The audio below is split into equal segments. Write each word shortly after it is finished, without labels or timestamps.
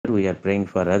we are praying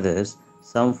for others,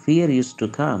 some fear used to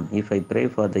come. If I pray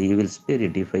for the evil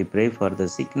spirit, if I pray for the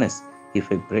sickness,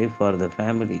 if I pray for the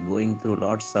family going through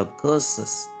lots of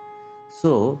curses,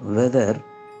 so whether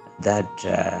that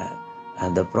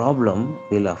the problem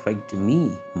will affect me,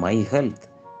 my health,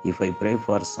 if I pray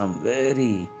for some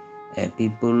very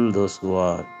people, those who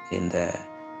are in the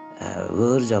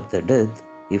verge of the death,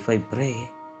 if I pray,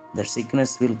 the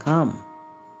sickness will come.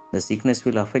 The sickness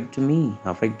will affect me,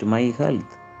 affect my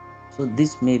health. So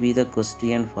this may be the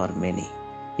question for many.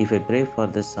 If I pray for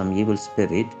some evil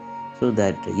spirit, so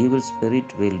that evil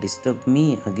spirit will disturb me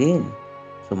again.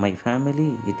 So my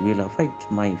family, it will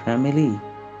affect my family.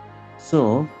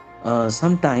 So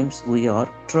sometimes we are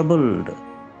troubled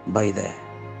by the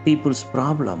people's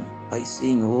problem, by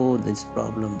seeing, oh, this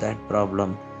problem, that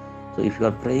problem. So if you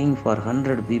are praying for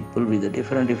 100 people with a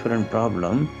different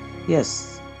problem,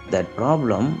 yes, that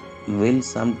problem will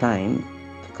sometime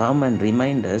come and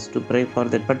remind us to pray for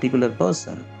that particular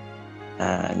person.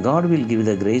 God will give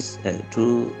the grace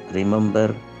to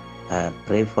remember,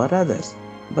 pray for others.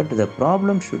 But the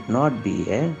problem should not be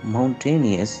a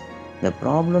mountainous, the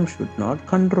problem should not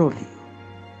control you.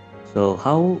 So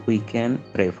how we can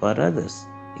pray for others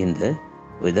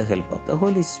with the help of the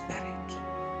Holy Spirit.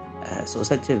 So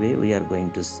such a way we are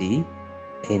going to see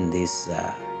in this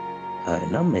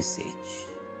message.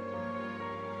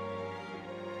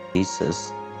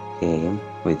 Jesus came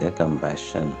with a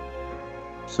compassion.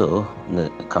 So the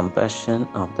compassion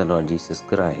of the Lord Jesus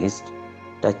Christ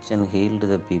touched and healed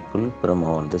the people from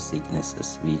all the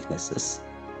sicknesses, weaknesses,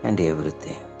 and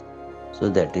everything. So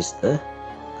that is the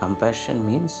compassion,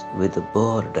 means with a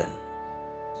burden.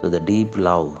 So the deep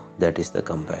love, that is the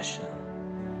compassion.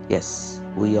 Yes,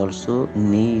 we also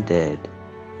needed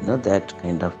that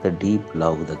kind of the deep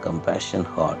love, the compassion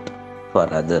heart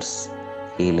for others,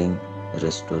 healing,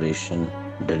 restoration,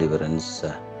 deliverance,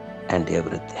 and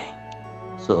everything.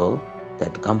 So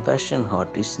that compassion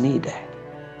heart is needed.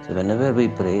 So whenever we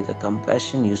pray, the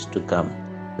compassion used to come.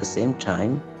 At the same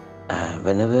time,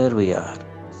 whenever we are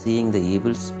seeing the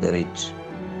evil spirit,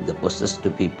 the possessed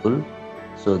people,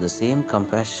 so the same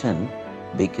compassion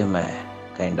become a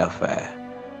kind of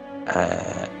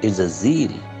is a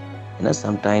zeal.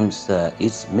 Sometimes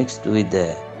it's mixed with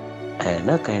the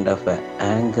kind of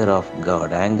anger of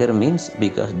God. Anger means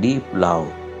because deep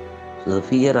love. So the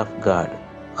fear of God.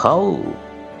 How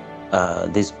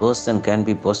this person can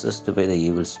be possessed by the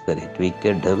evil spirit,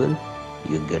 wicked devil,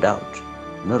 you get out.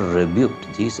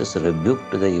 Rebuked. Jesus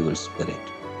rebuked the evil spirit.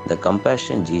 The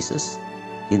compassion Jesus,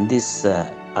 in this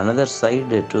another side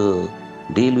to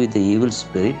deal with the evil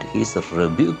spirit, he is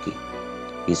rebuking,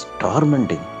 he is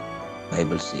tormenting.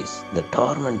 Bible says, the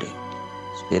tormenting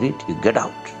spirit, you get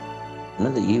out.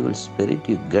 The evil spirit,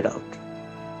 you get out.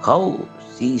 How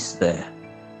she is the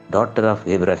daughter of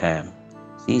Abraham.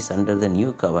 She is under the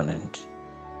new covenant.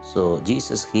 So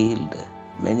Jesus healed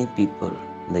many people.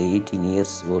 The 18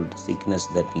 years old sickness,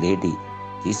 that lady,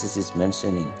 Jesus is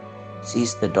mentioning, she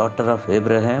is the daughter of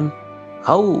Abraham.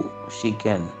 How she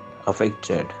can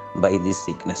affected by these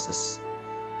sicknesses.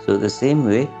 So the same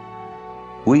way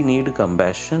we need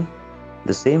compassion.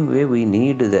 The same way we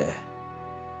need the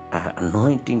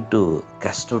anointing to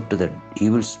cast out the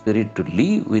evil spirit, to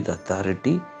live with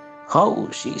authority. How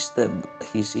he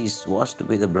is washed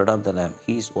by the blood of the Lamb.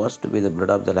 He is washed by the blood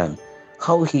of the Lamb.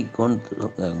 How he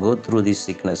go through this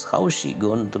sickness. How she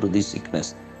gone through this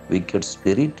sickness. Wicked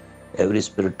spirit, every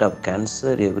spirit of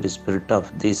cancer, every spirit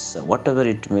of this, whatever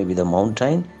it may be, the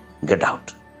mountain, get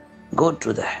out. Go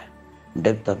to the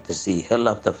depth of the sea, hell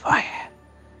of the fire.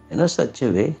 Such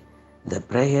a way, the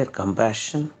prayer,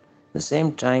 compassion, the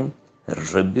same time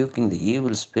rebuking the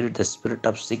evil spirit, the spirit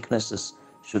of sicknesses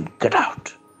should get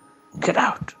out. Get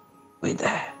out with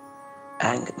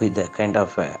the kind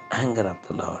of anger of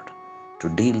the Lord to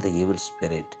deal the evil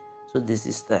spirit. So this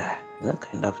is the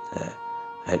kind of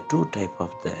the two type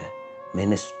of the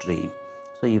ministry.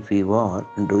 So if you are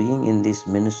doing in this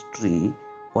ministry,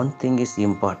 one thing is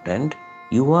important.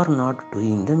 You are not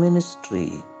doing the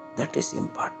ministry. That is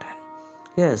important.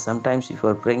 Yes, sometimes if you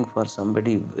are praying for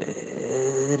somebody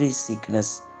very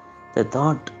sickness, the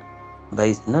thought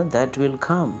that will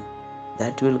come.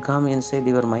 That will come inside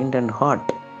your mind and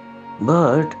heart.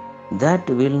 But that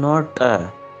will not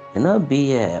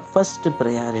be a first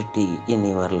priority in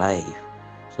your life.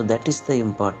 So that is the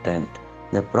important.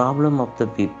 The problem of the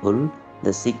people,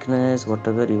 the sickness,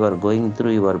 whatever you are going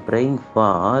through, you are praying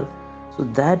for. So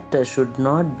that should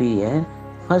not be a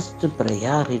first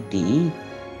priority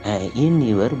in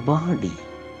your body.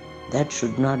 That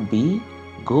should not be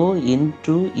go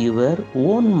into your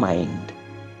own mind.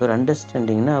 For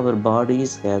understanding, our body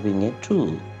is having a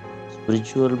two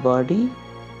spiritual body,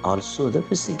 also the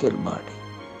physical body.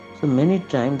 So many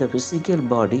times the physical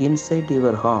body inside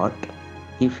your heart,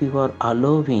 if you are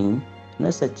allowing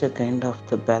such a kind of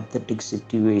the pathetic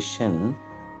situation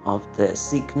of the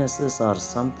sicknesses or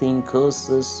something,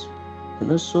 curses,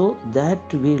 so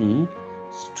that will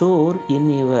store in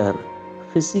your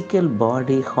physical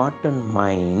body, heart and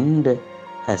mind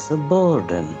as a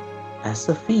burden, as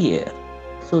a fear.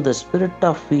 So the spirit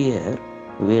of fear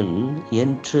will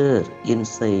enter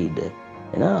inside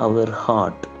our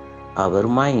heart, our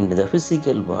mind, the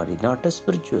physical body, not a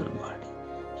spiritual body.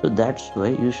 So that's why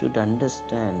you should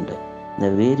understand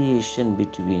the variation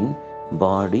between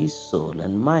body, soul,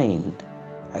 and mind.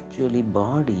 Actually,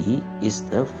 body is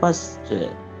the first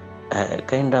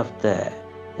kind of the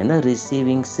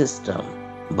receiving system,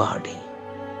 body.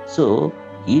 So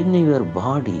in your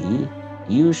body,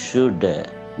 you should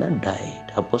not die.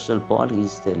 Apostle Paul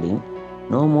is telling,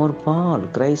 no more Paul,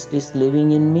 Christ is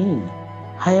living in me.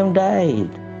 I am died.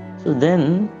 So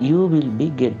then you will be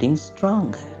getting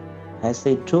stronger. As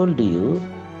I told you,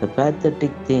 the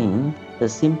pathetic thing, the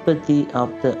sympathy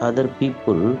of the other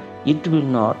people, it will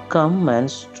not come and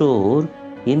store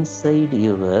inside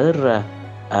your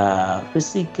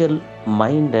physical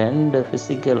mind and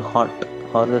physical heart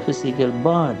or the physical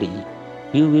body.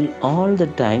 You will all the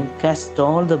time cast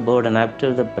all the burden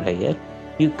after the prayer.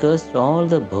 You cast all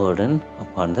the burden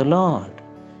upon the Lord.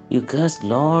 You curse,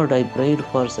 Lord, I prayed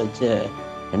for such a,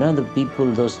 the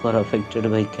people, those who are affected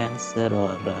by cancer or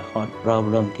heart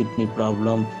problem, kidney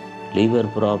problem, liver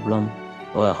problem,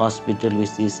 or hospital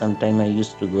visit. Sometimes I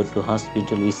used to go to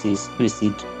hospital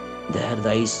visit. There the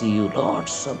ICU,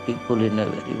 lots of people in a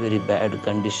very, very bad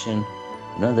condition.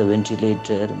 The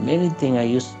ventilator, many things I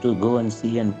used to go and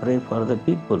see and pray for the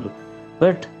people.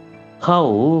 But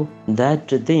how that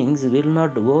things will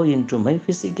not go into my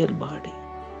physical body.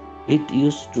 It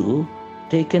used to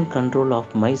taken control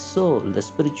of my soul, the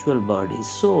spiritual body,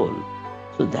 soul.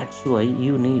 So that's why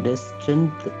you need a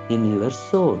strength in your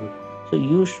soul. So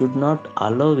you should not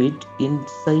allow it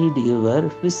inside your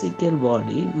physical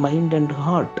body, mind and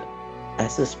heart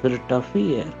as a spirit of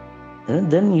fear.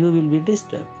 And then you will be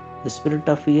disturbed. The spirit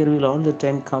of fear will all the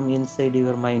time come inside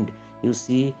your mind. You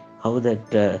see how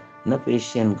that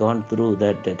patient gone through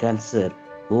that cancer.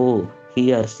 Oh,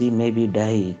 he or she may be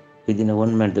die within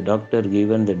 1 month. The doctor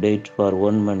given the date for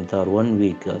 1 month or 1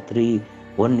 week or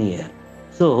 1 year.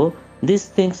 So these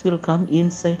things will come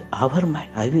inside our mind.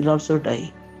 I will also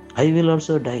die. I will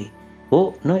also die.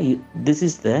 Oh no, this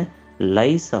is the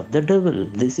lies of the devil.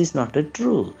 This is not a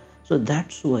true. So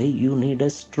that's why you need a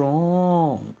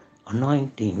strong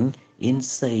anointing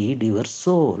inside your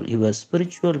soul. Your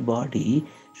spiritual body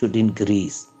should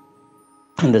increase.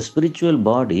 And the spiritual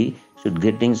body should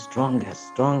getting stronger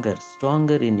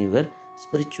in your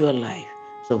spiritual life.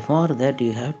 So for that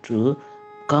you have to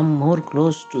come more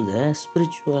close to the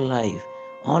spiritual life.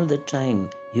 All the time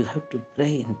you have to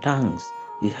pray in tongues.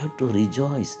 You have to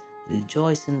rejoice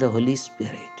in the Holy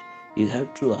Spirit. You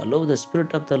have to allow the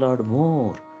Spirit of the Lord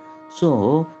more.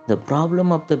 So the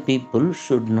problem of the people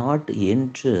should not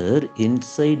enter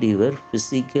inside your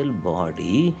physical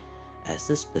body as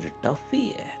a spirit of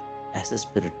fear, as a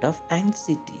spirit of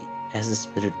anxiety, as a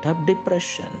spirit of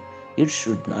depression. It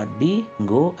should not be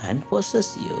go and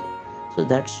possess you. So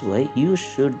that's why you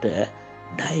should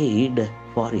died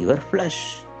for your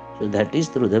flesh. So that is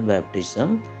through the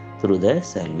baptism, through the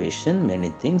salvation, many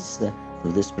things,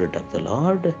 through the Spirit of the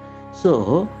Lord.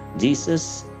 So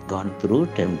Jesus gone through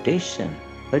temptation,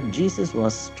 but Jesus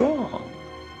was strong,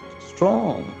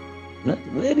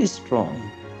 very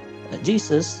strong.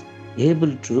 Jesus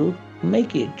able to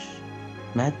make it.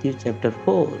 Matthew chapter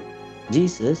 4.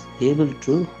 Jesus able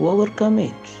to overcome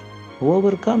it,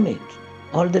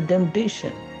 all the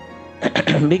temptation.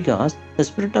 Because the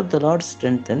Spirit of the Lord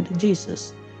strengthened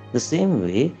Jesus. The same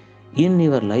way, in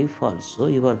your life also,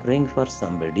 you are praying for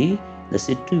somebody, the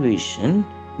situation,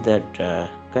 that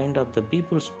kind of the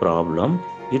people's problem,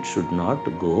 it should not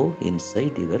go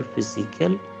inside your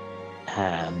physical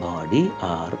body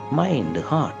or mind,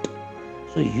 heart.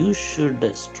 So you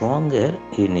should stronger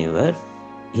in your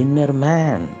inner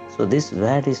man. So this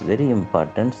word is very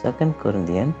important. 2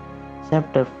 Corinthians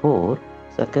chapter 4,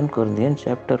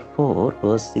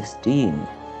 verse 16.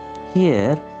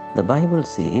 Here the Bible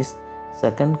says,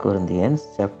 2 Corinthians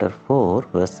chapter 4,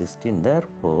 verse 16,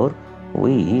 therefore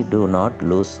we do not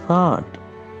lose heart,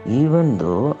 even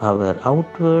though our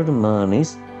outward man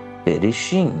is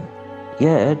perishing,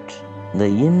 yet the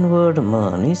inward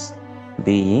man is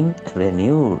being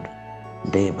renewed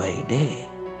day by day.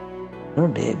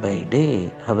 Day by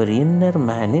day, our inner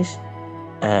man is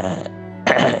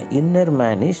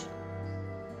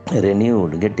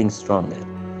renewed, getting stronger,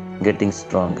 getting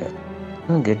stronger,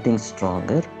 getting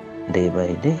stronger day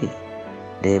by day,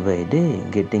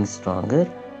 getting stronger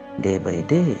day by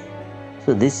day.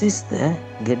 So this is the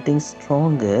getting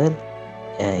stronger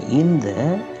in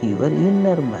the your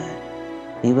inner man,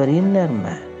 your inner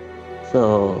man.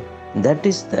 So that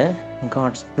is the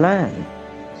God's plan.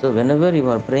 So whenever you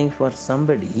are praying for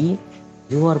somebody,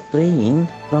 you are praying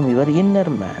from your inner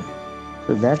man.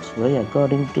 So that's why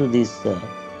according to this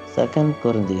 2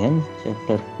 Corinthians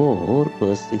chapter 4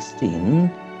 verse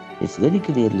 16, it very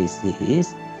clearly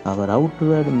says, our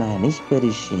outward man is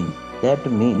perishing. That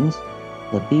means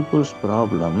the people's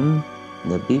problem,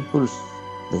 the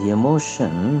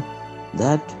emotion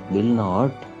that will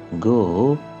not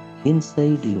go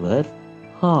inside your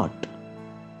heart.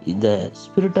 The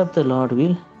Spirit of the Lord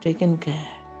will take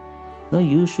care. Now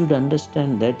you should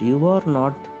understand that you are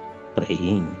not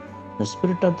praying. The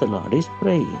Spirit of the Lord is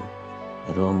praying.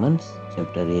 Romans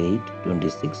chapter 8,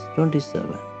 26,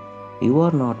 27. You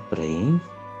are not praying.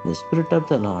 The Spirit of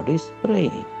the Lord is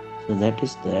praying. So that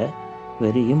is the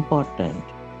very important.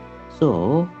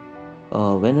 So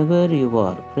whenever you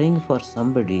are praying for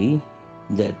somebody,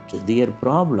 that their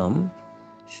problem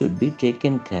should be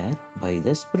taken care by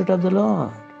the Spirit of the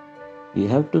Lord. You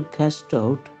have to cast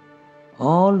out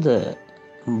all the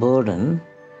burden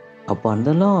upon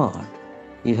the Lord.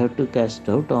 You have to cast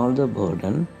out all the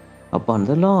burden upon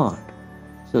the Lord.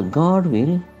 So God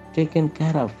will take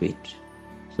care of it.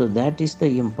 So that is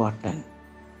the important.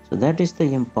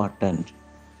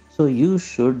 So you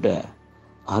should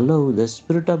allow the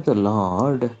Spirit of the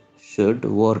Lord should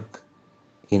work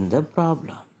in the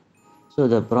problem. So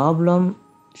the problem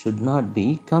should not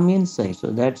be come inside. So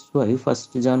that's why 1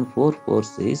 John 4:4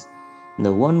 says,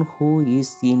 the one who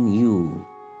is in you,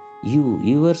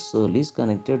 your soul is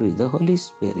connected with the Holy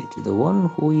Spirit. The one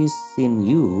who is in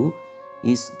you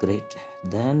is greater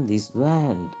than this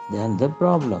world, than the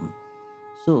problem.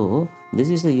 So this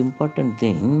is the important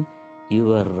thing,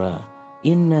 your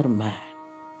inner man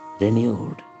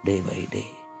renewed day by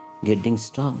day, getting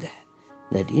stronger.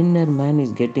 That inner man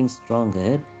is getting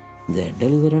stronger. The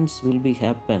deliverance will be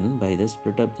happen by the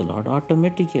Spirit of the Lord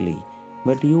automatically.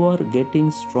 But you are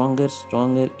getting stronger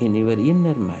in your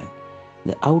inner man.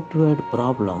 The outward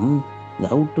problem,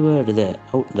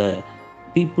 the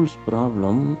people's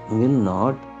problem will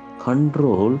not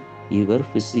control your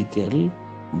physical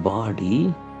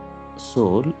body,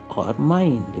 soul or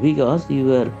mind, because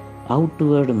your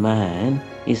outward man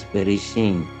is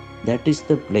perishing. That is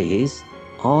the place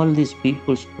all these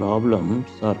people's problems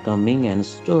are coming and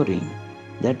storing.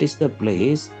 That is the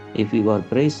place. If you are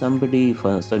praying somebody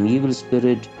for some evil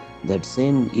spirit, that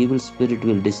same evil spirit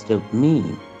will disturb me.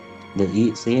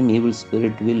 The same evil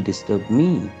spirit will disturb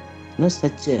me. No,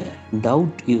 such a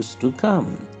doubt used to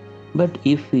come. But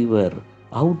if your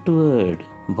outward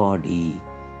body,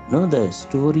 the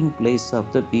storing place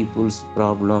of the people's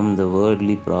problem, the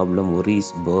worldly problem,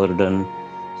 worries, burden,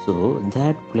 so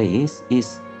that place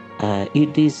is,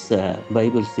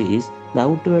 Bible says, the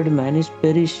outward man is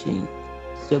perishing.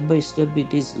 Step by step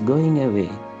it is going away.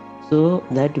 So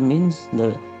that means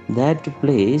that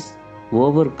place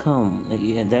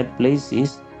that place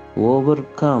is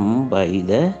overcome by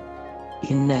the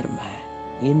inner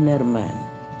man,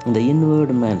 the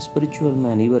inward man, spiritual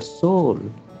man, your soul.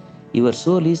 Your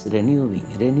soul is renewing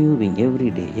every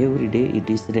day it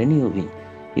is renewing.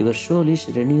 Your soul is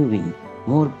renewing.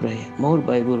 More prayer, more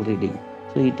Bible reading.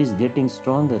 So it is getting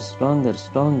stronger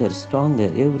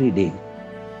every day.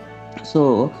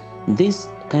 So this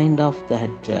kind of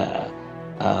that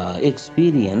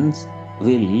experience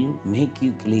will make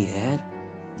you clear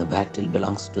the battle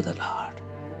belongs to the Lord.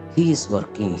 He is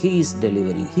working, He is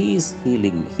delivering, He is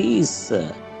healing, He is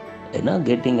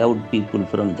getting out people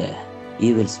from the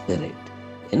evil spirit.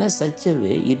 In such a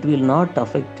way, it will not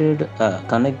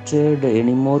connected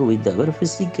anymore with our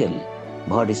physical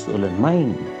body, soul and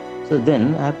mind. So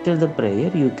then after the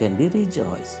prayer, you can be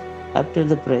rejoiced. After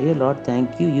the prayer, Lord,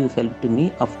 thank you, you helped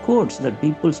me. Of course, the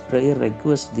people's prayer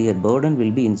request, their burden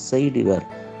will be inside your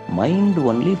mind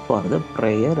only for the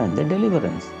prayer and the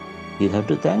deliverance. You have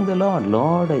to thank the Lord.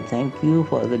 Lord, I thank you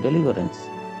for the deliverance.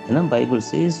 Bible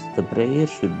says the prayer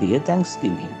should be a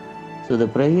thanksgiving. So the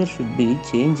prayer should be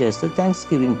changed as a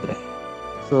thanksgiving prayer.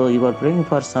 So you are praying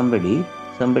for somebody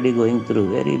going through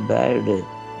very bad,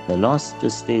 the last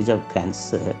stage of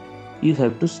cancer. You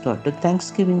have to start a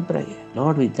thanksgiving prayer.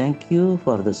 Lord, we thank you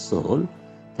for the soul.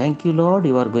 Thank you, Lord,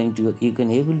 you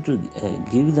can able to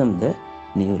give them the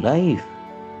new life.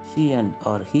 She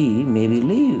or he may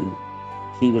live.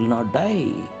 She will not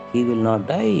die. He will not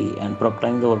die, and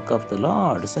proclaim the work of the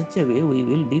Lord. Such a way we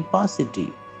will be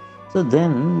positive. So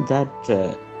then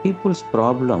that people's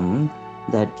problem,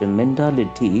 that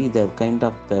mentality, the kind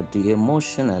of that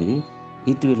emotional,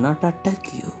 it will not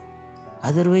attack you.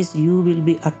 Otherwise, you will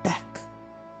be attacked.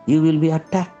 You will be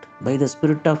attacked by the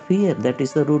spirit of fear. That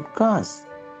is the root cause.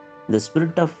 The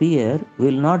spirit of fear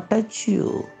will not touch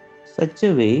you. Such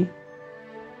a way,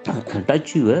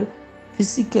 touch your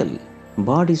physical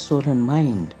body, soul, and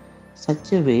mind.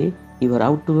 Such a way, your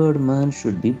outward man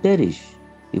should be perished.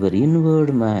 Your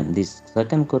inward man, this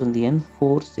 2 Corinthians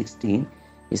 4:16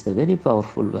 is a very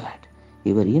powerful word.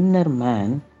 Your inner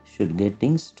man should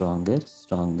getting stronger,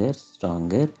 stronger,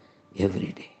 stronger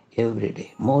every day, every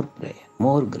day. More prayer,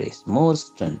 more grace, more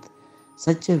strength.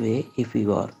 Such a way, if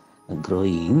you are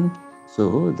growing,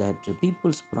 so that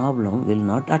people's problem will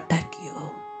not attack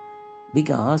you,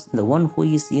 because the one who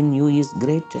is in you is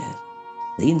greater.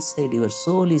 The inside your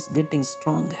soul is getting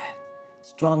stronger,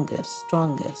 stronger,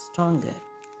 stronger, stronger.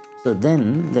 So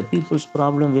then the people's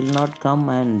problem will not come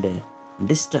and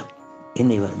disturb in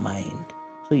your mind.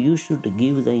 So you should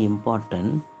give the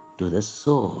importance to the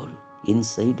soul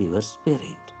inside your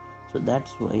spirit. So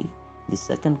that's why the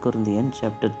 2 Corinthians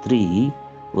chapter 3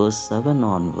 verse 7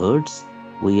 onwards,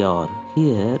 we are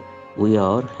here, we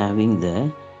are having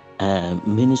the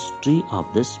ministry of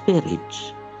the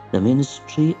Spirit, the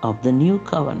ministry of the new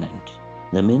covenant,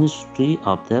 the ministry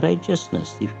of the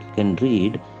righteousness. If you can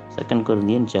read 2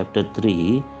 Corinthians chapter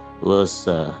 3 verse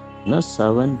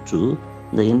 7 to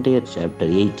the entire chapter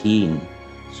 18.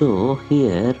 So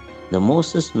here the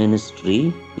Moses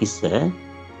ministry is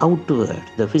outward,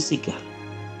 the physical,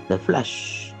 the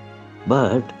flesh.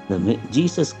 But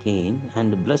Jesus came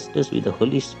and blessed us with the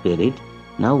Holy Spirit.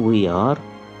 Now we are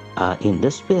in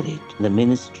the Spirit, the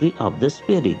ministry of the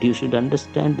Spirit. You should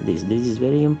understand this. This is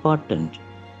very important.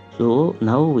 So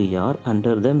now we are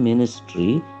under the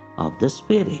ministry of the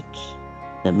Spirit,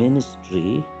 the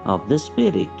ministry of the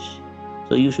Spirit.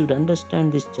 So you should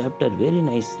understand this chapter very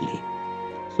nicely.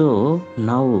 So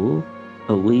now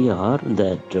we are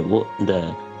that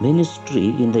the ministry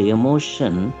in the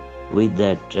emotion with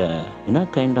that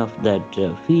kind of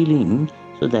that feeling.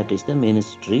 So that is the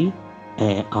ministry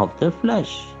of the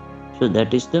flesh. So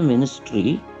that is the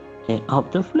ministry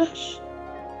of the flesh.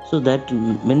 So that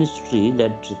ministry,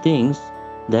 that things,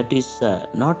 that is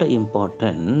not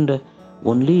important.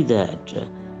 Only that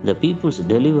the people's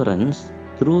deliverance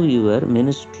through your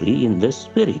ministry in the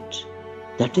Spirit.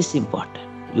 That is important.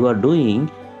 You are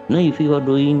doing, if you are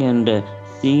doing and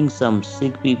seeing some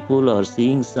sick people or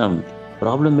seeing some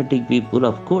problematic people,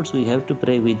 of course we have to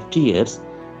pray with tears,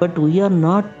 but we are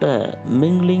not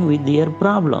mingling with their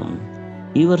problem.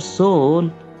 Your soul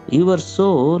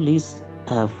is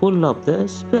full of the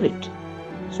Spirit.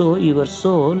 So your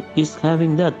soul is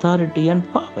having the authority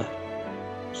and power.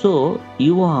 So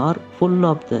you are full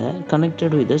of the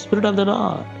connected with the Spirit of the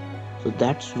Lord. So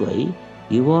that's why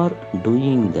you are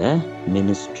doing the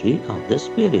ministry of the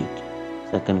Spirit.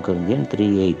 2 Corinthians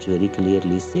 3:8 very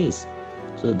clearly says.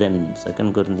 So then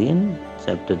 2 Corinthians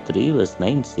chapter 3 verse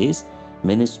 9 says,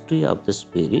 ministry of the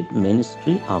Spirit,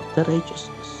 ministry of the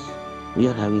righteousness. We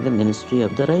are having the ministry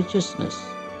of the righteousness.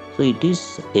 So it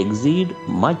is exceed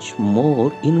much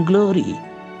more in glory.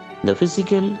 The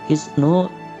physical is no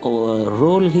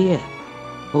role here.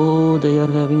 Oh, they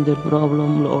are having that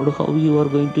problem, Lord, how you are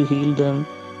going to heal them?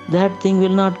 That thing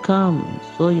will not come.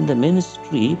 So in the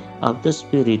ministry of the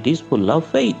Spirit is full of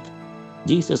faith.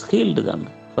 Jesus healed them.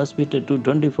 1 Peter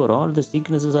 2:24, all the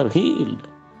sicknesses are healed.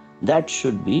 That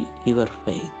should be your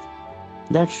faith.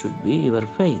 That should be your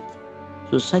faith.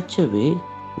 So such a way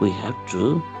we have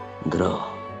to grow.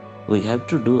 We have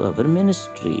to do our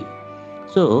ministry.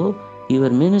 So your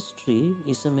ministry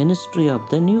is a ministry of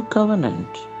the new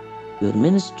covenant. Your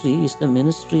ministry is the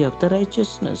ministry of the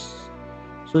righteousness.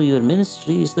 So your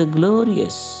ministry is the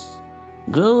glorious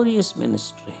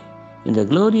ministry. In the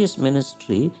glorious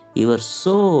ministry, your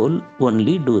soul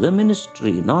only do the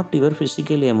ministry, not your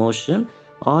physical emotion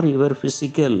or your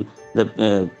physical.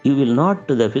 You will not.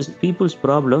 The people's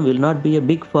problem will not be a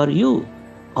big for you.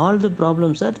 All the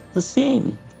problems are the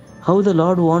same. How the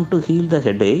Lord want to heal the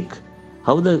headache,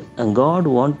 how the God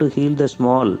want to heal the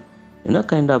small,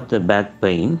 kind of the back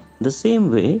pain. The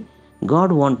same way,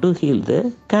 God want to heal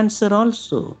the cancer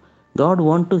also. God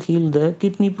want to heal the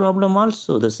kidney problem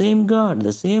also. The same God,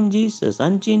 the same Jesus,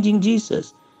 unchanging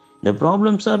Jesus. The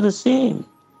problems are the same.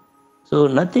 So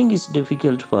nothing is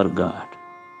difficult for God.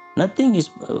 Nothing is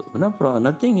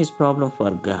problem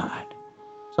for God.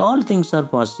 So all things are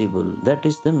possible. That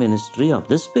is the ministry of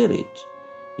the Spirit.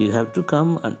 You have to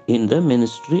come in the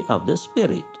ministry of the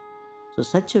Spirit. So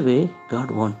such a way,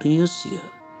 God want to use you.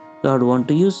 God want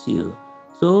to use you.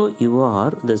 So you are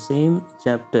the same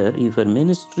chapter. If your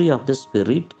ministry of the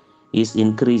Spirit is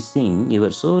increasing,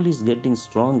 your soul is getting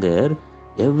stronger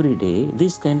every day,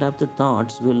 this kind of the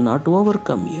thoughts will not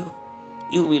overcome you.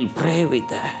 You will pray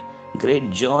with a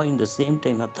great joy, in the same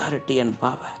time authority and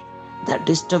power. That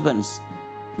disturbance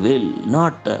will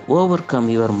not overcome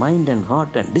your mind and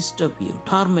heart and disturb you,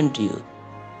 torment you.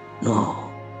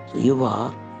 No. So you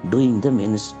are doing the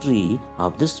ministry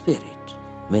of the Spirit,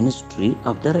 ministry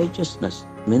of the righteousness,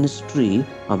 ministry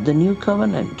of the new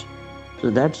covenant. So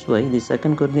that's why the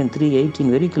 2 Corinthians 3:18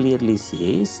 very clearly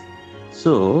says,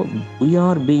 so we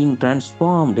are being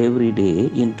transformed every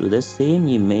day into the same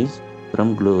image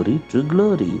from glory to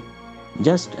glory,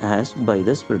 just as by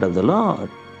the Spirit of the Lord.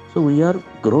 So we are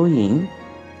growing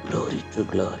glory to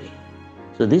glory.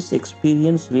 So this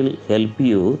experience will help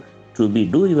you to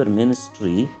do your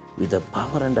ministry with the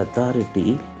power and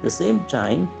authority. At the same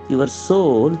time, your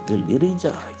soul will be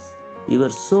rejoiced. Your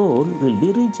soul will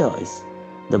be rejoiced.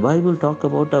 The Bible talk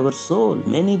about our soul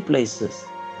many places,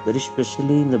 very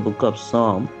especially in the book of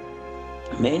Psalm.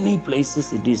 Many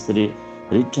places it is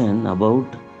written about,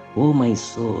 oh my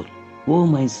soul, oh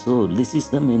my soul. This is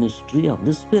the ministry of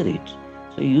the Spirit.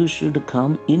 So you should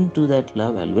come into that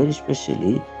level. Very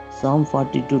especially Psalm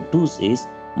 42:2 says,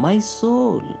 my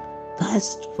soul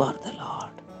thirst for the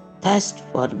Lord, thirst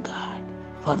for God,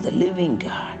 for the living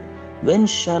God. When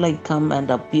shall I come and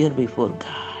appear before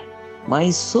God? My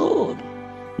soul,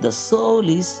 the soul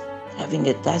is having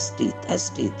a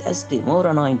thirsty, more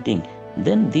anointing.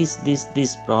 Then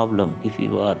this problem, if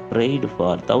you are prayed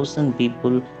for 1,000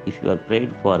 people, if you are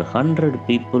prayed for 100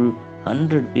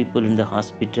 people in the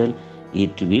hospital,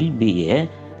 it will be a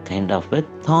kind of a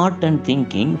thought and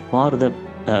thinking for the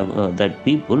that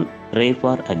people pray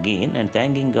for again and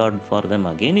thanking God for them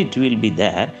again. It will be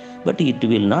there, but it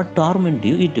will not torment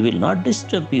you. It will not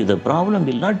disturb you. The problem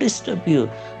will not disturb you.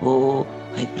 Oh,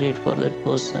 I prayed for that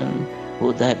person.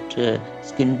 Oh, that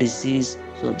skin disease,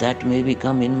 so that may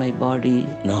become in my body.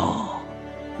 No,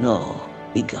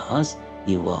 because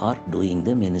you are doing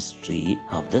the ministry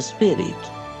of the Spirit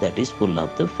that is full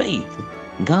of the faith.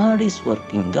 God is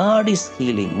working. God is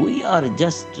healing. We are the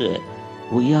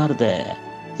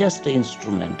just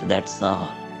instrument. That's all.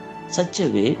 Such a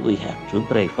way we have to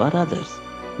pray for others.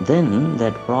 Then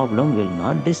that problem will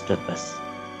not disturb us.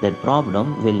 That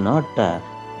problem will not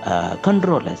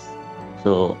control us.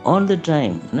 So all the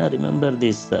time, remember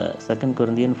this 2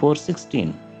 Corinthians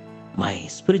 4:16. My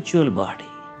spiritual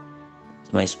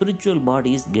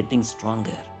body is getting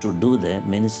stronger to do the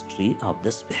ministry of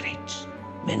the Spirit.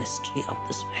 Ministry of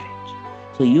the Spirit.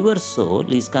 So your soul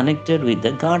is connected with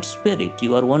the God's Spirit.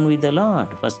 You are one with the Lord.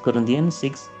 1 Corinthians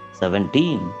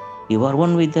 6:17. You are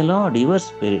one with the Lord. Your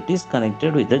spirit is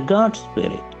connected with the God's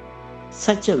Spirit.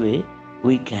 Such a way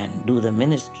we can do the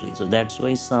ministry. So that's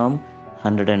why Psalm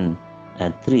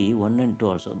 103, 1 and 2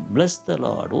 also. Bless the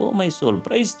Lord, O my soul.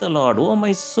 Praise the Lord, O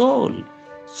my soul.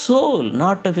 Soul,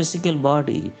 not a physical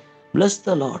body. Bless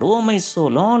the Lord, O my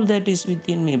soul. All that is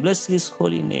within me, bless His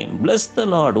holy name. Bless the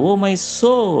Lord, O my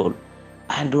soul.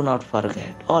 And do not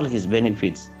forget all His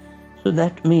benefits. So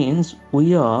that means we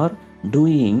are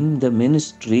doing the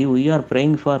ministry, we are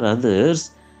praying for others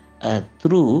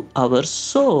through our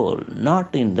soul,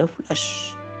 not in the flesh.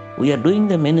 We are doing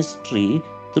the ministry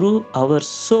through our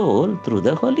soul, through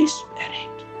the Holy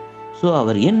Spirit. So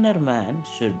our inner man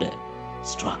should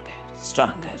stronger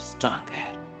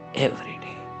every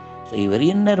day. So your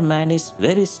inner man is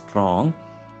very strong.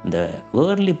 The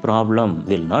worldly problem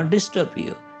will not disturb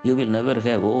you. You will never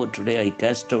have, oh, today I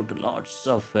cast out lots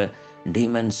of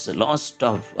demons, lots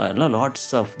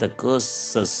of the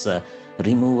curses,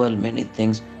 removal, many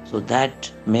things. So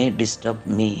that may disturb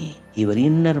me. Your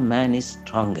inner man is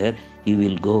stronger. You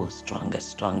will go stronger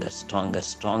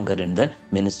in the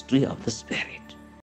ministry of the Spirit.